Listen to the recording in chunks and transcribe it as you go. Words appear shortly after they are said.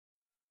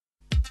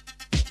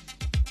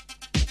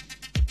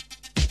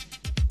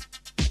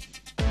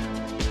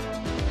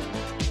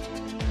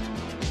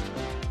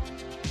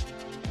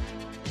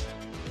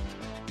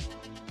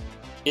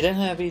I den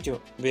her video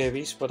vil jeg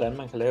vise, hvordan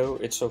man kan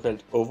lave et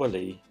såkaldt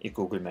overlay i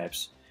Google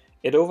Maps.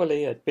 Et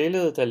overlay er et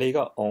billede, der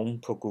ligger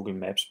oven på Google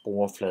Maps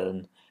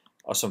brugerfladen,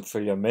 og som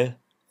følger med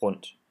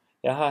rundt.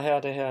 Jeg har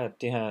her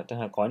den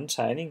her grønne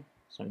tegning,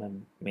 som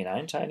er min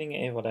egen tegning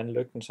af, hvordan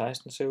lygten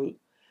 16 ser ud.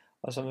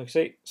 Og som man kan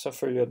se, så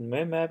følger den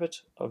med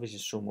mappet, og hvis jeg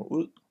zoomer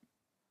ud,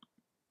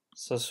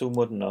 så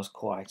zoomer den også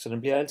korrekt. Så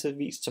den bliver altid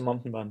vist, som om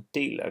den var en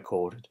del af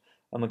kortet,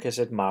 og man kan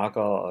sætte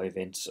marker og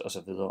events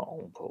osv.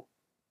 ovenpå.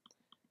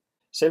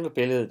 Selve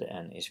billedet er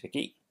en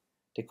SVG.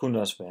 Det kunne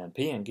også være en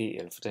PNG,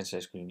 eller for den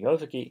sags skyld en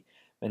JPG,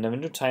 men når vi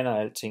nu tegner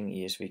alting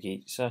i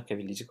SVG, så kan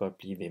vi lige så godt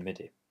blive ved med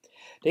det.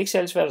 Det er ikke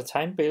særlig svært at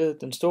tegne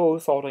billedet. Den store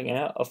udfordring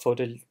er at få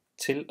det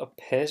til at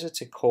passe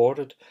til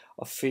kortet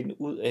og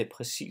finde ud af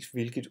præcis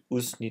hvilket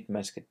udsnit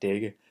man skal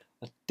dække,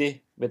 og det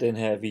vil den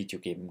her video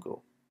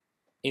gennemgå.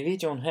 I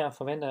videoen her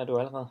forventer jeg, at du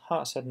allerede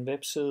har sat en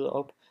webside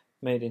op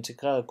med et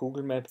integreret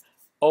Google Map,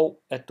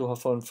 og at du har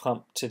fundet frem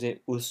til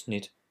det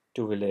udsnit,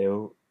 du vil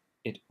lave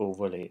et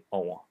overlay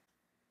over.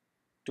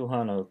 Du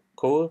har noget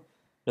kode,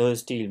 noget i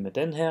stil med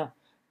den her,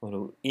 hvor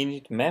du er inde i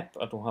et map,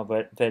 og du har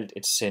valgt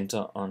et center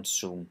og en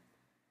zoom.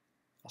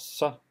 Og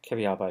så kan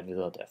vi arbejde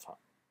videre derfra.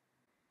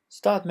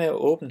 Start med at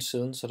åbne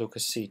siden, så du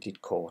kan se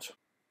dit kort.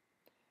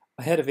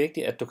 Og her er det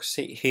vigtigt, at du kan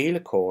se hele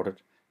kortet.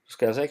 Du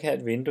skal altså ikke have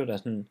et vindue, der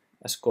sådan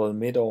er skåret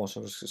midt over, så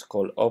du skal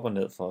scrolle op og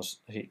ned for at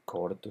se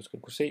kortet. Du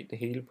skal kunne se det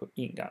hele på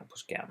én gang på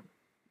skærmen.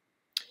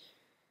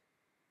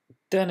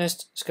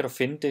 Dernæst skal du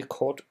finde det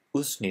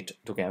kortudsnit,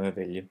 du gerne vil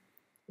vælge.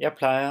 Jeg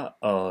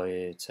plejer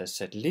at tage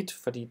satellit,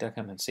 fordi der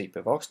kan man se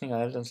bevoksning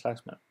og alt den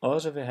slags, man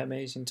også vil have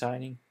med i sin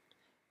tegning.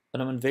 Og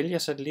når man vælger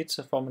satellit,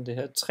 så får man det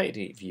her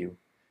 3D-view.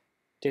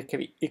 Det kan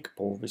vi ikke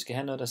bruge. Vi skal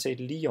have noget, der ser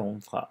lige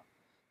ovenfra.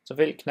 Så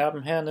vælg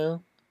knappen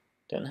hernede.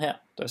 Den her,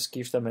 der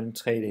skifter mellem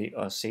 3D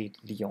og set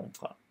lige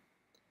ovenfra.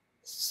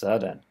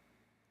 Sådan.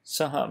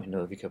 Så har vi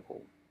noget, vi kan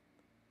bruge.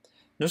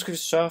 Nu skal vi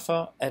sørge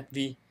for, at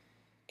vi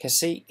kan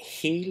se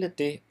hele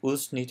det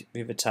udsnit,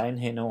 vi vil tegne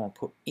henover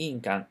på én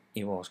gang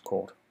i vores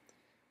kort.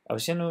 Og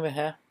hvis jeg nu vil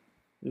have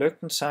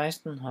lygten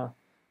 16 her,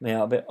 men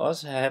jeg vil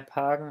også have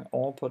parken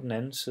over på den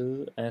anden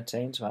side af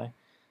Tagensvej,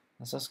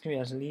 og så skal vi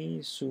altså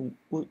lige zoome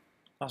ud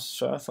og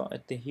sørge for,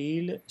 at det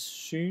hele er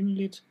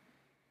synligt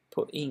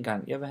på én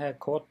gang. Jeg vil have et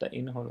kort, der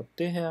indeholder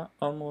det her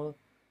område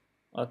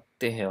og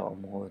det her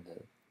område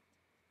ned.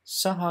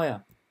 Så har jeg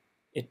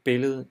et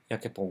billede,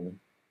 jeg kan bruge.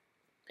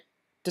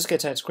 Det skal jeg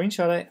tage et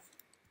screenshot af.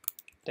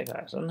 Det gør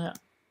jeg sådan her.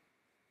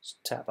 Så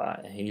tager jeg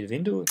bare hele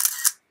vinduet.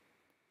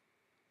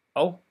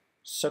 Og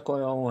så går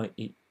jeg over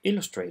i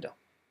Illustrator.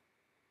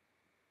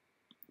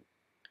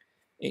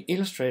 I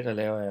Illustrator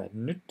laver jeg et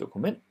nyt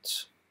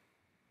dokument.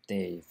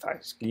 Det er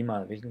faktisk lige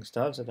meget hvilken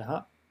størrelse det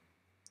har.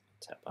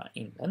 Jeg tager bare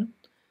en eller anden.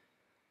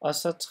 Og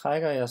så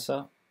trækker jeg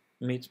så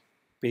mit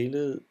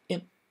billede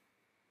ind.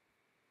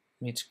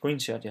 Mit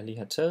screenshot jeg lige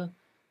har taget.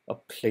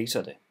 Og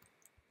placerer det.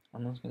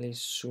 Og nu skal jeg lige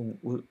zoome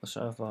ud og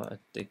sørge for at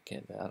det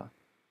kan være der.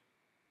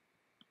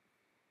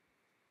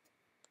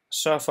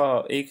 Sørg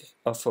for ikke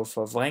at få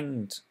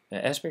forvrænget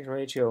aspect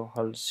ratio.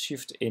 Hold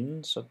shift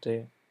inden, så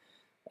det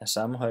er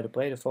samme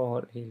højde-bredde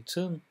forhold hele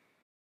tiden.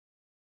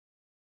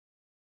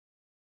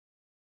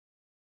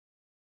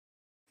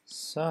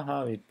 Så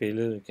har vi et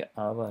billede, vi kan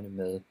arbejde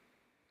med.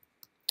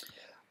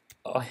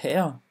 Og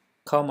her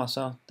kommer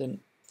så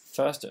den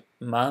første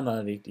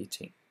meget vigtige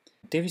ting.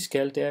 Det vi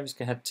skal, det er, at vi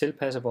skal have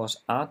tilpasset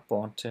vores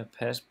artboard til at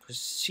passe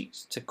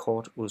præcis til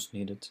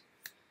kortudsnittet.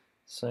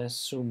 Så jeg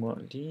zoomer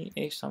lige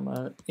ekstra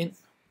meget ind.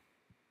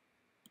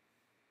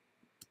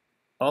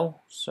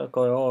 Og så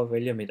går jeg over og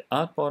vælger mit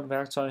artboard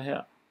værktøj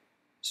her.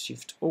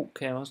 Shift O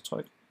kan jeg også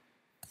trykke.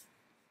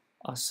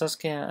 Og så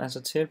skal jeg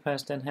altså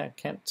tilpasse den her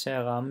kant til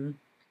at ramme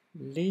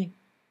lige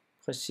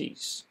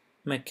præcis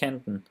med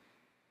kanten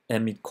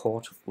af mit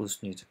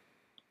kortudsnit.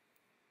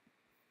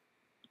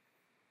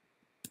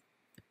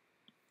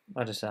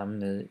 Og det samme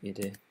nede i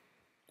det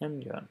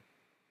andet hjørne.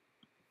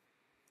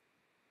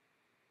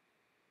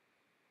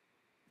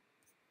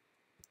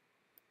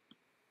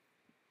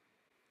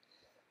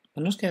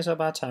 Og nu skal jeg så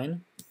bare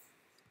tegne.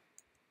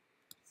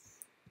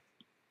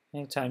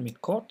 Jeg kan tegne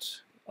mit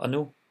kort, og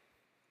nu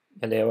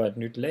jeg laver et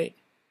nyt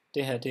lag.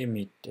 Det her det er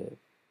mit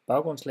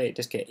baggrundslag,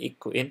 det skal jeg ikke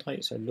kunne ændre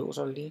i, så jeg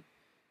låser det lige.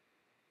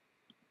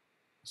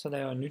 Så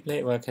laver jeg et nyt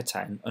lag, hvor jeg kan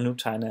tegne, og nu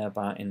tegner jeg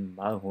bare en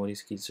meget hurtig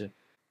skitse.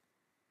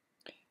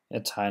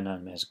 Jeg tegner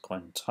en masse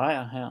grønne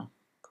træer her,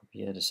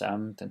 kopierer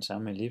den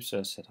samme ellipse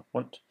og sætter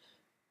rundt,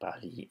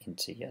 bare lige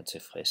indtil jeg er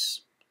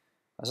tilfreds.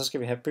 Og så skal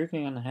vi have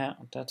bygningerne her,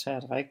 og der tager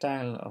jeg et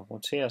rektangel og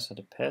roterer, så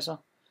det passer,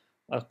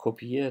 og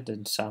kopierer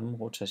den samme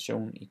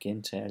rotation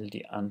igen til alle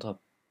de andre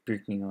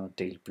bygninger og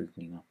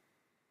delbygninger.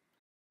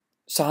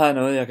 Så har jeg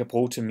noget, jeg kan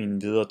bruge til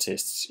mine videre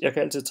tests. Jeg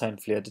kan altid tegne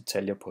flere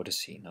detaljer på det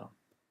senere.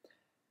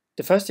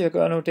 Det første jeg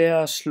gør nu, det er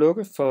at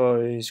slukke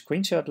for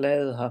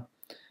screenshot-laget her,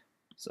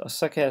 og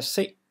så kan jeg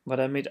se,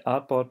 hvordan mit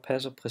artboard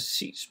passer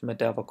præcis med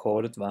der, hvor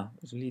kortet var.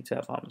 Så lige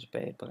tager frem og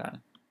tilbage et par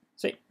gange.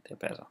 Se, det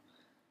passer.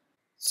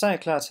 Så er jeg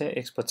klar til at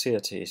eksportere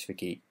til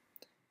SVG.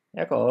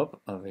 Jeg går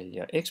op og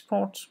vælger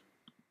eksport.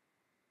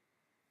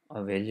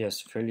 og vælger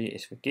selvfølgelig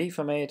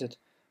SVG-formatet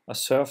og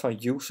sørger for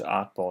at use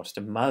artboards.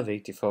 Det er meget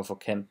vigtigt for at få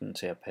kanten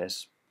til at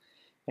passe.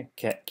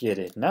 Jeg giver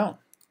det et navn,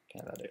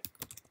 kalder det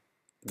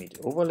mit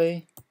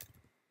overlay,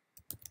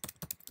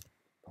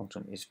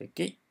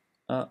 .svg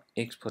og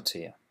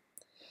eksportere.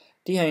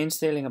 De her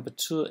indstillinger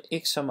betyder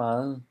ikke så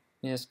meget.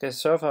 Jeg skal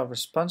sørge for at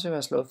responsive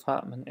er slået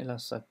fra, men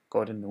ellers så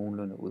går det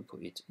nogenlunde ud på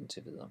 1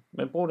 indtil videre.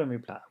 Men brug dem, vi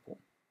plejer at bruge.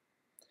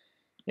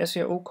 Jeg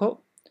siger OK,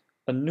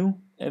 og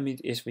nu er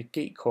mit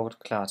SVG-kort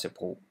klar til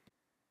brug.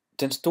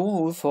 Den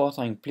store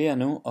udfordring bliver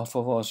nu at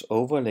få vores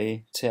overlay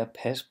til at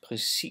passe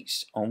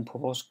præcis oven på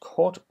vores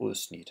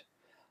kortudsnit.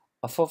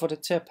 Og for at få det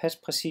til at passe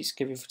præcis,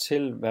 skal vi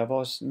fortælle, hvad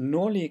vores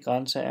nordlige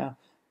grænse er,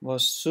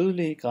 vores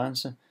sydlige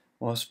grænse,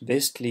 vores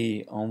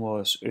vestlige og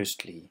vores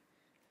østlige.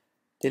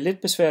 Det er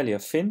lidt besværligt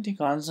at finde de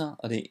grænser,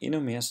 og det er endnu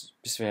mere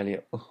besværligt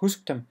at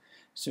huske dem,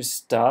 så vi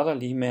starter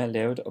lige med at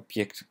lave et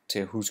objekt til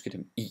at huske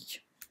dem i.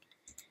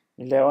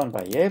 Vi laver en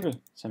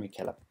variabel, som vi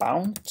kalder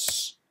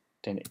bounds.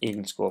 Den er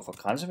engelsk ord for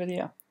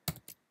grænseværdier.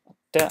 Og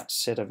der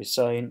sætter vi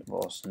så ind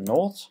vores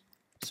north,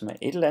 som er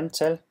et eller andet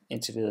tal.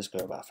 Indtil videre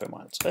skriver jeg bare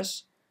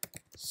 55.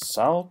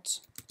 South,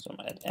 som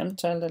er et andet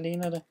tal, der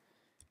ligner det.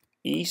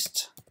 East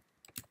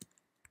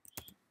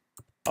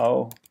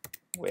og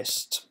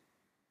west.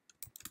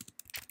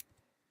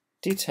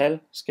 De tal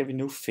skal vi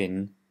nu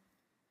finde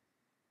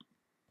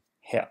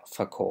her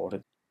fra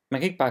kortet.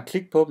 Man kan ikke bare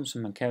klikke på dem,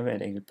 som man kan ved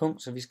et enkelt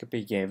punkt, så vi skal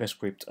bede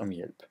JavaScript om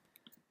hjælp.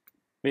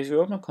 Hvis vi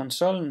åbner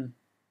konsollen,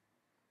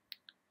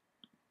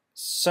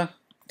 så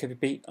kan vi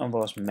bede om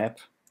vores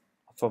map,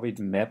 og får vi et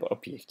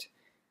map-objekt.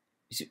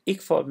 Hvis vi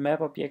ikke får et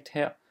map-objekt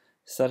her,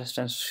 så er det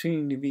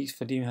sandsynligvis,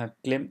 fordi vi har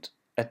glemt,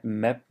 at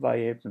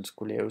map-variablen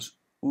skulle laves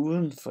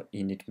uden for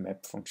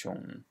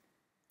init-map-funktionen.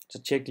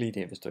 Så tjek lige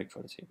det, hvis du ikke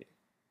får det til at virke.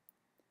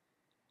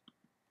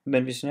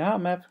 Men hvis vi har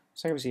map,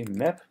 så kan vi sige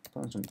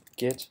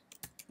map.get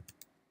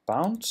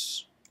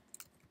bounds,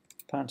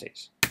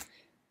 parentes.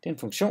 Det er en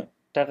funktion,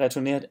 der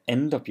returnerer et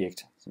andet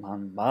objekt, som har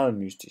en meget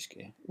mystisk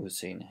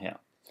udseende her.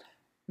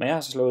 Men jeg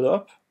har så slået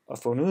op og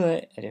fundet ud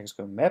af, at jeg kan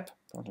skrive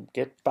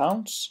map.get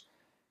bounds,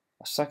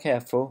 og så kan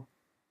jeg få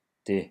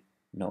det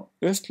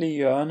nordøstlige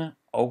hjørne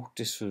og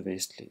det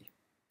sydvestlige.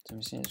 Så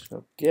hvis jeg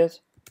skriver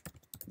get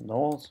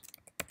north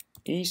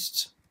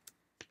east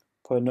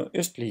på et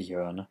nordøstlige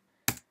hjørne,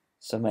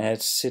 som er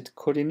et sæt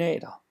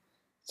koordinater,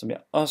 som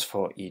jeg også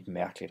får i et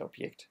mærkeligt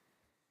objekt.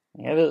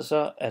 Men jeg ved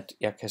så, at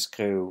jeg kan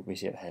skrive,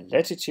 hvis jeg vil have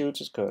latitude,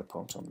 så skriver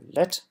jeg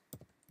 .lat,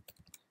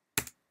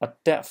 og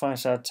der får jeg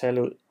så et tal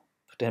ud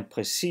på den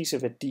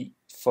præcise værdi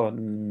for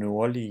den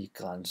nordlige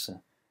grænse,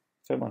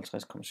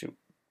 55,7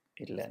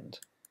 et eller andet.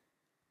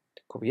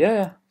 Det kopierer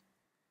jeg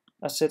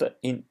og sætter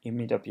ind i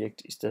mit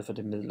objekt i stedet for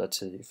det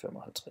midlertidige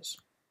 55.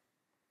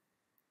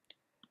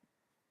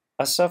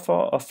 Og så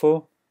for at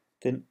få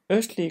den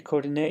østlige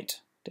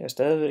koordinat, det er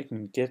stadigvæk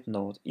min get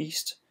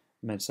northeast,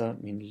 men så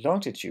min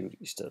longitude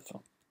i stedet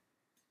for.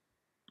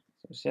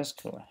 Så hvis jeg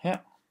skriver her,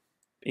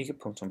 ikke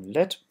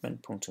 .lat,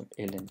 men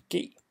 .lng,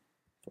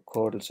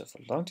 forkortelse for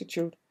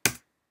longitude,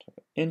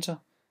 trykker enter,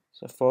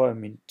 så får jeg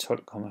min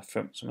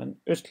 12,5 som er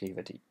den østlige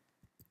værdi.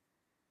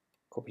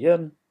 Kopierer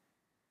den,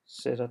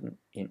 sætter den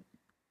ind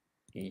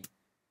i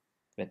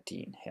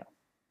værdien her.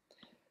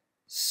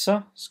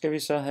 Så skal vi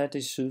så have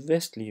de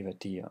sydvestlige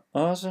værdier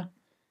også.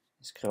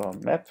 Jeg skriver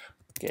map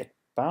get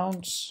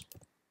bounds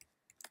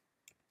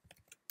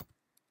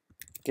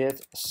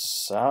get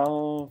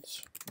southwest.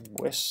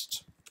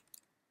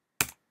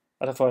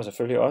 Og der får jeg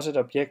selvfølgelig også et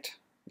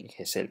objekt. I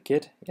kan selv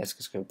gætte. Jeg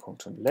skal skrive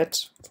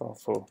 .lat for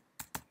at få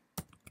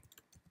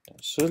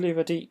den sydlige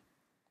værdi.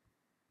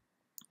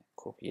 Jeg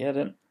kopierer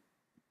den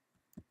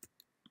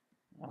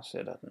og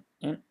sætter den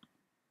ind.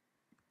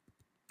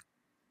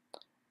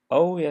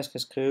 Og jeg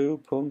skal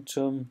skrive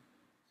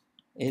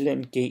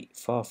 .lng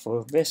for at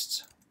få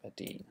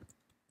vestværdien.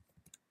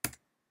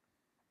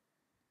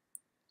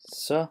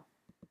 Så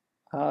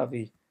har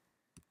vi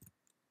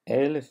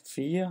alle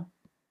fire.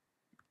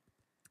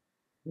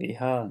 Vi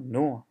har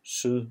nord,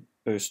 syd,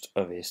 øst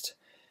og vest.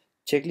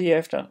 Tjek lige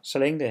efter, så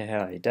længe det er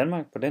her i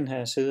Danmark, på den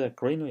her side af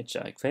Greenwich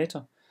og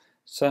ekvator,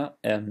 så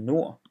er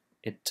nord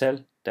et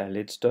tal, der er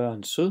lidt større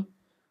end syd,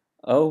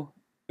 og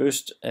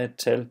øst er et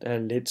tal, der er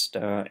lidt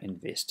større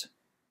end vest.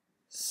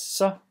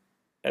 Så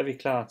er vi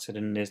klar til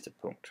det næste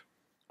punkt,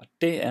 og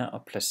det er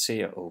at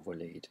placere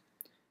overlayet.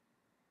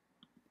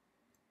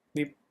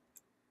 Vi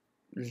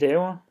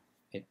laver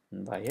en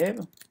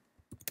variabel,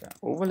 der er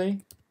overlay,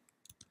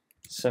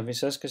 som vi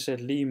så skal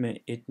sætte lige med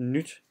et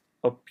nyt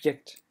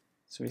objekt.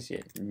 Så vi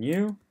siger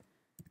new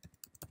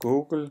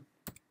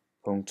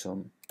google.maps,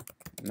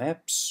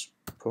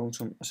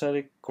 og så er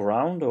det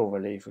ground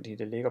overlay, fordi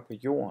det ligger på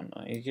jorden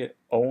og ikke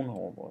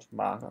ovenover vores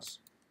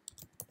markers.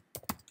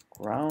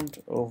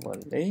 Ground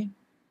overlay.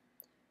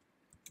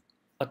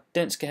 Og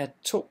den skal have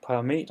to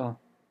parametre,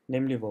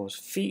 nemlig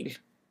vores fil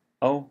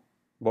og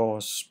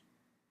vores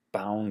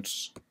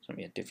bounds, som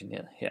jeg har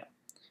defineret her.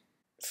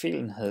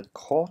 Filen havde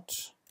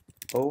kort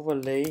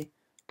overlay,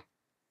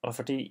 og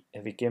fordi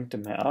at vi gemte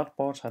med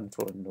artboard, har den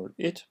fået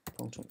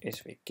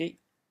 01.svg,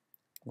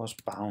 Vores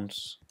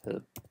bounce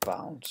hed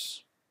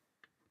bounce.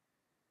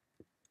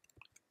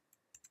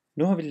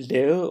 Nu har vi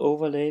lavet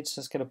overlayet,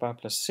 så skal der bare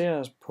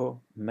placeres på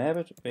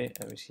mappet ved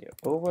at vi siger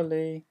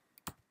overlay.set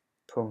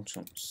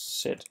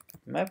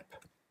map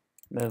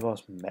med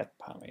vores map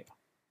parameter.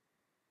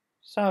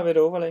 Så har vi et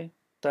overlay,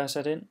 der er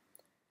sat ind.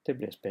 Det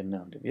bliver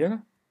spændende, om det virker.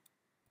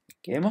 Vi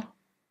gemmer.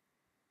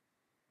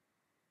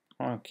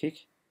 Og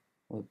kig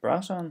mod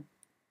browseren.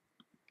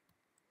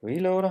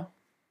 Reloader.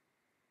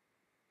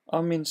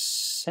 Og min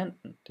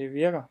sanden, det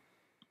virker.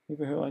 Vi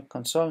behøver ikke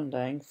konsollen, der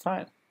er ingen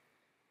fejl.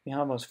 Vi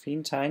har vores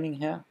fine tegning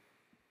her.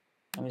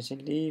 Og hvis jeg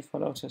lige får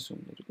lov til at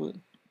zoome lidt ud,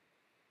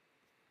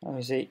 og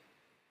vi se,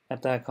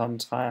 at der er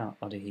kommet træer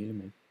og det hele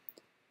med.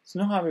 Så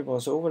nu har vi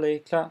vores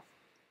overlay klar.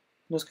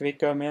 Nu skal vi ikke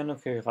gøre mere, nu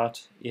kan vi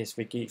rette i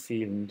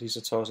SVG-filen lige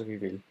så tosset vi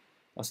vil,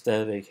 og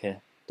stadigvæk have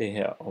det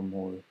her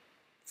område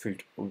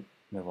fyldt ud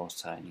med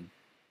vores tegning.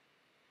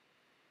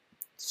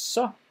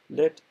 Så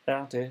let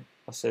er det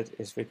at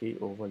sætte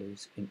SVG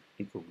overlays ind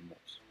i Google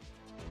Maps.